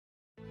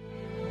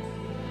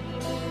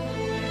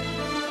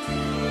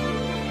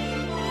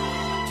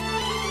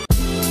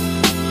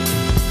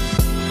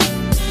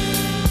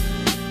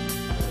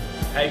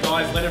Hey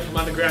guys, Leonard from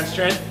Underground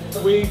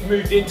Strength. We've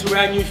moved into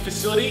our new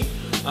facility.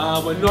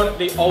 We're not at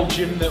the old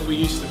gym that we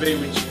used to be,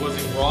 which was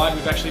in Ryde.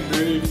 We've actually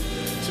moved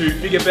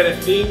to bigger, better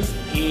things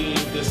in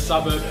the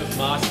suburb of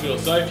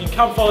Marsfield. So if you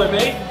come follow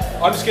me,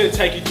 I'm just going to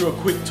take you through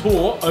a quick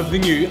tour of the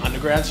new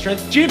Underground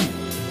Strength gym.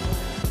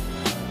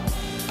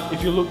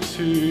 If you look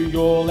to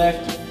your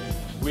left,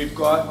 we've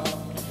got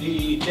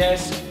the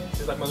desk. This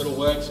is like my little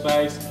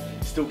workspace.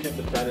 Still kept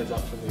the banners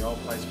up from the old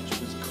place, which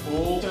was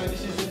cool. So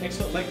this is an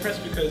excellent leg press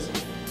because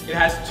it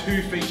has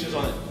two features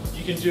on it.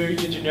 You can do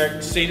your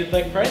generic seated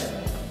leg press.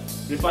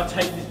 But if I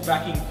take this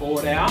backing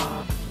board out,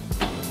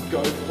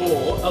 go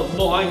for a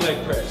lying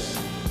leg press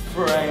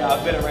for a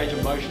better range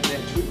of motion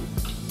there too.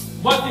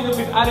 One thing that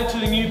we've added to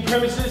the new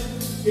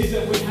premises is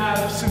that we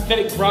have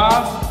synthetic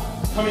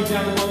grass coming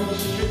down along the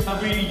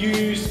strip. We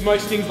use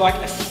most things like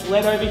a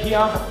sled over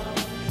here.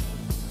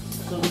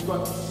 So we've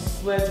got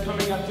sleds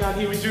coming up down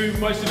here. We do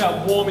most of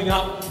our warming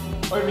up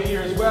over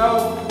here as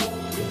well.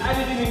 We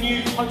added in a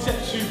new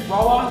Concept 2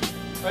 rower.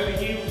 Over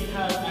here we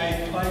have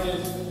a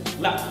plated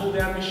lat pull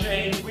down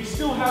machine. We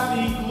still have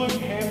the glute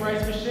ham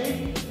raise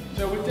machine,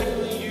 so we're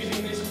definitely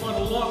using this quite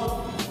a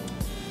lot.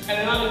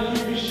 And another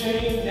new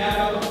machine, now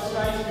that I've got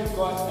space, we've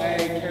got a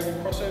cable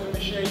crossover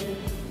machine,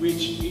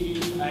 which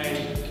is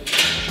a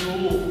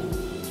dual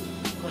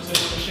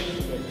crossover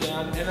machine. We go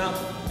down and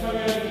up.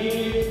 Coming over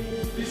here,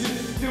 this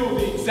is still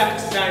the exact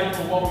same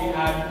for what we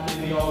had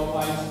in the old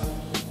place.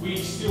 We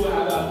still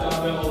have our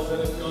dumbbells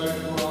that go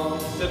from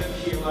 7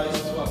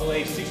 kilos to I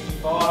believe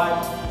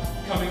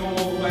 65. Coming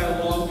all the way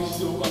along, we've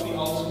still got the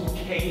old school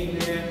key in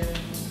there.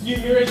 New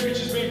mirrors, which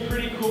has been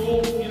pretty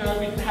cool. You know,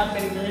 we didn't have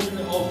many mirrors in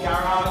the old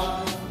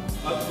garage.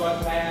 I've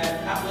got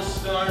an Atlas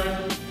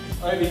stone.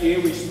 Over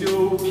here, we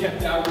still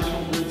kept our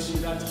original roots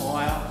with our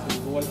tyre. So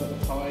we've always got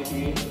the tyre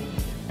here.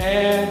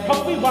 And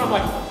probably one of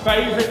my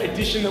favourite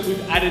additions that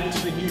we've added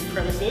to the new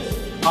premises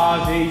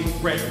are these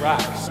red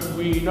racks.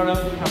 We not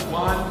only do have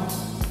one,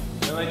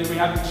 not only do we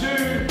have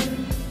two,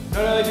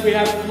 not only do we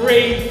have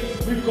three,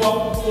 we've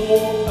got 4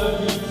 of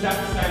the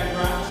exact same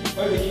racks.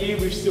 Over here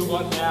we've still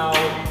got our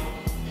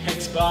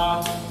Hex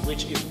bar,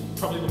 which is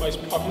probably the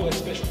most popular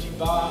specialty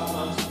bar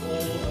amongst all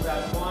of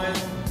our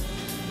clients.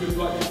 We've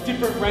got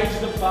different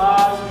ranges of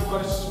bars. We've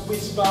got a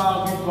Swiss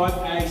bar, we've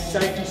got a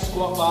safety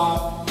squat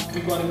bar,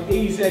 we've got an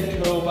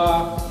EZ curl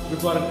bar,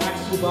 we've got an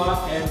axle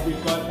bar, and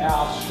we've got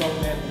our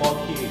strongman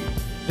log here.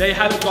 There you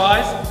have it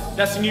guys,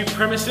 that's the new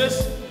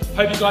premises.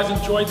 Hope you guys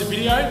enjoyed the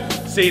video.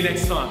 See you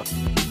next time.